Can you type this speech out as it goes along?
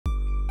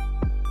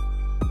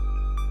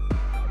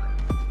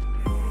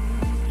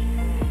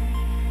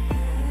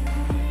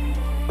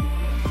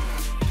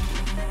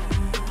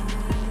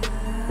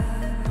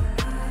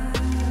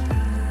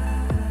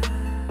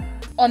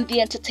On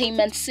the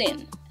entertainment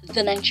scene,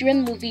 the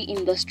Nigerian movie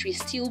industry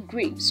still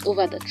grieves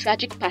over the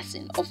tragic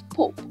passing of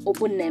Pope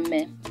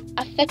Obuneme,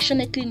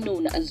 affectionately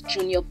known as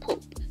Junior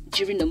Pope,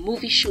 during a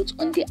movie shoot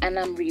on the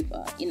Anam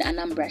River in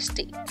Anambra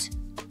State.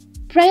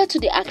 Prior to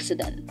the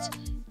accident,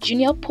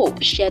 Junior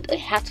Pope shared a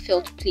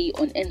heartfelt plea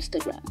on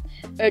Instagram,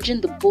 urging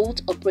the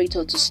boat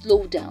operator to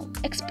slow down,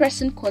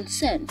 expressing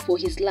concern for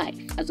his life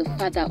as a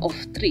father of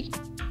 3.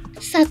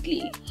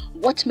 Sadly,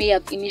 what may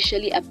have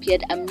initially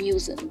appeared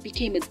amusing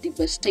became a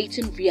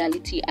devastating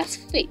reality as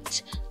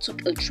fate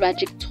took a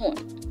tragic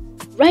turn.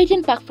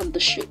 Riding back from the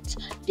shoot,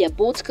 their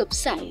boat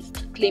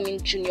capsized,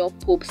 claiming Junior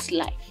Pope's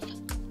life.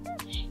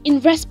 In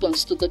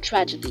response to the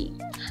tragedy,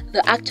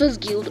 the Actors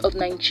Guild of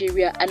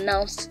Nigeria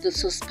announced the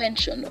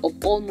suspension of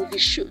all movie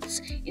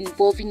shoots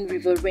involving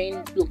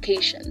riverine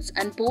locations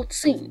and boat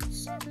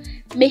scenes.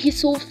 May his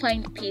soul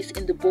find peace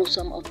in the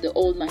bosom of the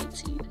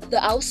Almighty. The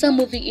Hausa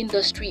movie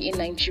industry in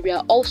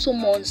Nigeria also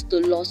mourns the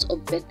loss of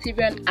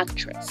veteran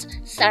actress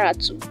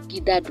Saratu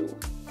Gidado,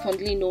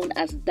 fondly known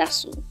as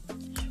Daso.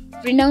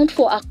 Renowned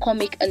for her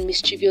comic and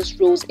mischievous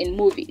roles in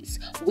movies,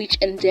 which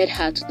endeared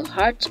her to the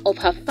hearts of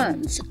her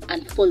fans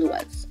and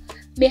followers.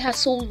 May her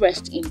soul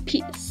rest in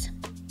peace.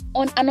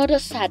 On another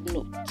sad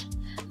note,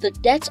 the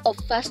death of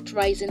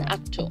fast-rising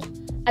actor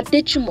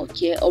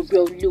Adejumoke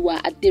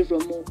Oreoluwa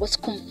Aderomo was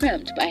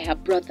confirmed by her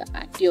brother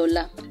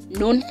Adeola,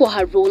 known for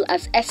her role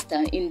as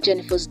Esther in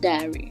Jennifer's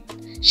Diary.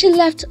 She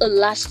left a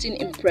lasting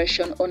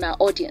impression on our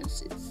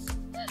audiences.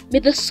 May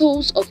the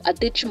souls of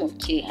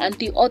Adejumoke and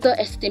the other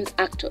esteemed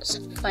actors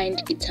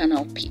find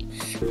eternal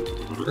peace.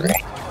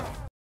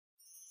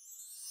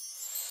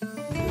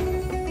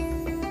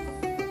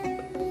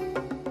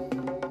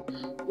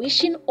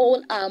 Wishing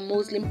all our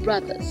Muslim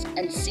brothers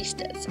and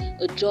sisters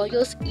a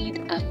joyous Eid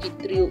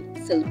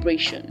al-Fitr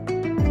celebration.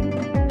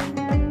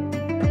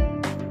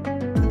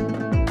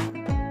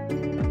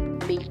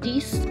 May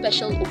this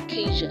special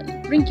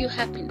occasion bring you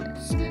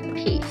happiness,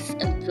 peace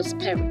and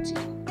prosperity.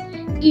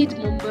 Eid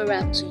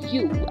Mubarak to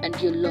you and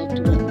your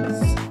loved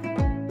ones.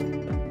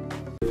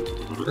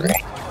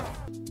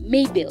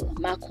 Mabel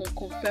Makun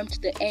confirmed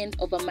the end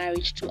of her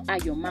marriage to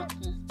Ayo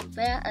Makun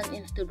via an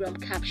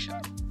Instagram caption.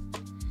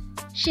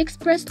 She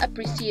expressed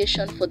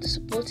appreciation for the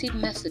supportive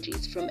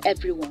messages from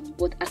everyone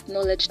but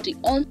acknowledged the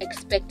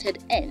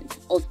unexpected end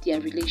of their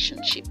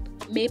relationship.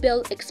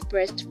 Mabel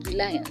expressed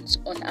reliance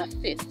on her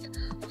faith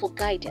for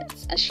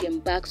guidance as she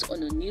embarks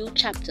on a new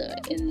chapter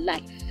in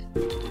life.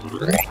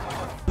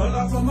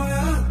 Dollar for my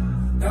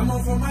hand,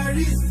 diamond for my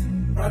wrist,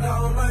 brother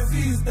on my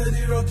feet,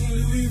 steady rocking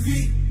Louis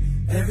V.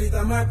 Every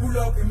time I pull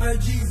up in my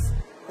G's,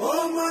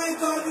 oh my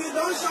God, we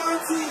don't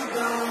shout it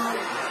down.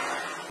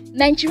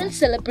 Nigerian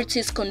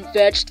celebrities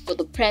converged for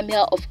the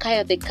premiere of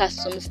Kayode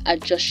Kasum's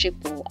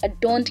Ajoshepo,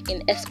 adorned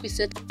in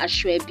exquisite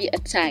Ashwebi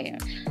attire.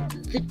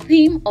 The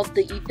theme of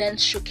the event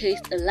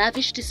showcased a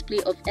lavish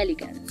display of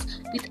elegance,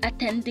 with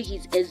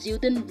attendees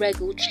exuding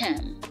regal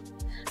charm.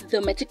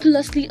 The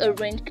meticulously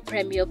arranged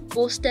premiere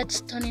boasted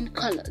stunning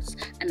colors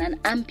and an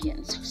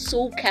ambience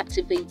so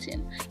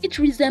captivating, it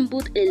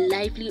resembled a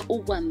lively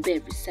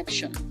Owambe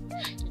reception.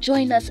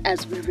 Join us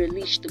as we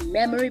relish the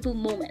memorable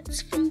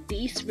moments from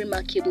this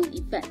remarkable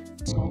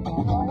event.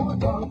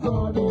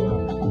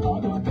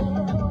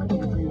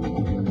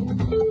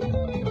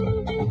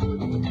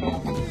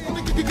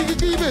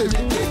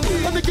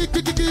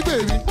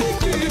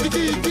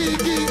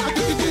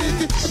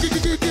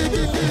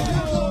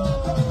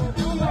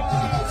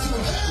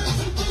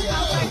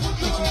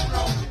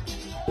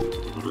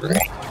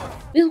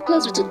 We'll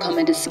close with a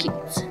comedy skit.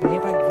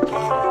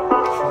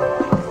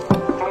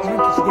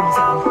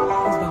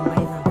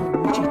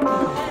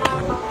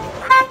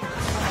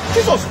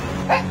 Jesus!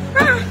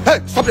 Hey,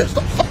 stop it!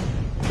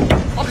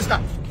 Stop this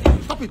guy!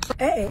 Stop it!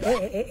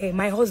 Hey,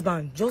 my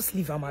husband, just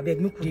leave him, I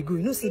beg, make we go.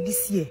 You know, say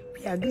this year,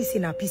 we agree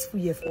saying a peaceful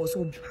year for us.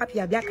 So happy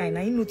I be kind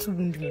of, you know, to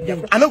wound me.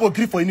 I not go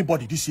agree for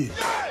anybody this year.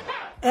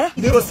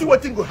 You go see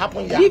what thing go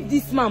happen here. Leave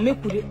this man,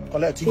 make we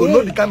collect. You go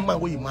know the kind of man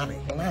where you marry.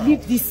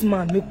 Leave this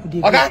man, make we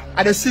go. Okay,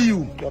 I dey see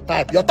you. Your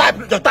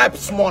type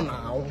small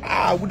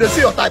now. We dey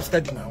see your type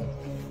steady now.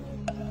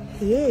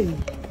 Hey.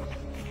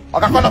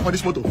 Okay, come down for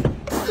this motor.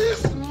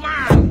 This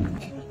man.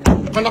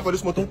 Come down for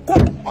this motor.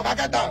 Come. Okay,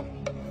 get down.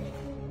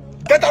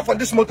 Get out from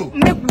this motor.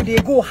 Make we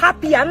go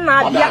happy and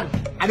not here.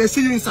 I dey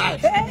see you inside.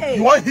 Hey.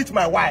 You want hit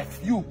my wife?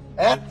 You?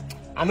 I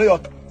know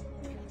your.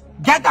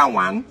 Get down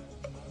 1.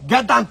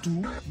 Get down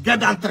 2, get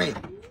down 3.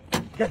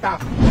 Get down.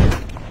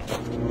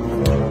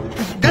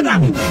 Get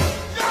down.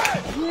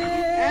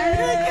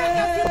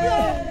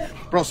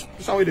 Bros, this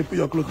is how they put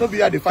your clothes. Don't be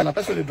here to find a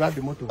person to drive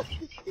the motor.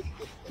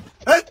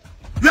 Hey,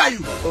 where are you?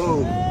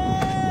 Oh,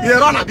 you're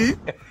running, Abi?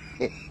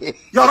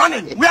 You're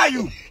running. Where are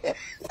you?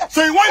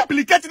 So you want to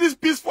implicate this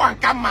peaceful and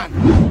calm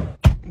man?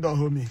 Don't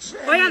hold me.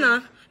 Oh, yeah,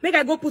 nah. Make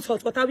I go put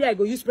hot water where I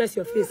go use press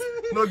your face.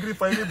 No agree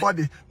for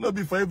anybody. No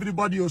be for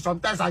everybody. Or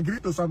sometimes I agree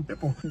to some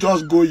people.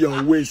 Just go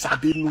your way,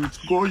 Sabi Nuts.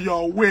 Go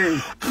your way.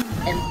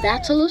 And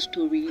that's all the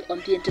story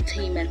on the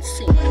entertainment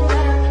scene.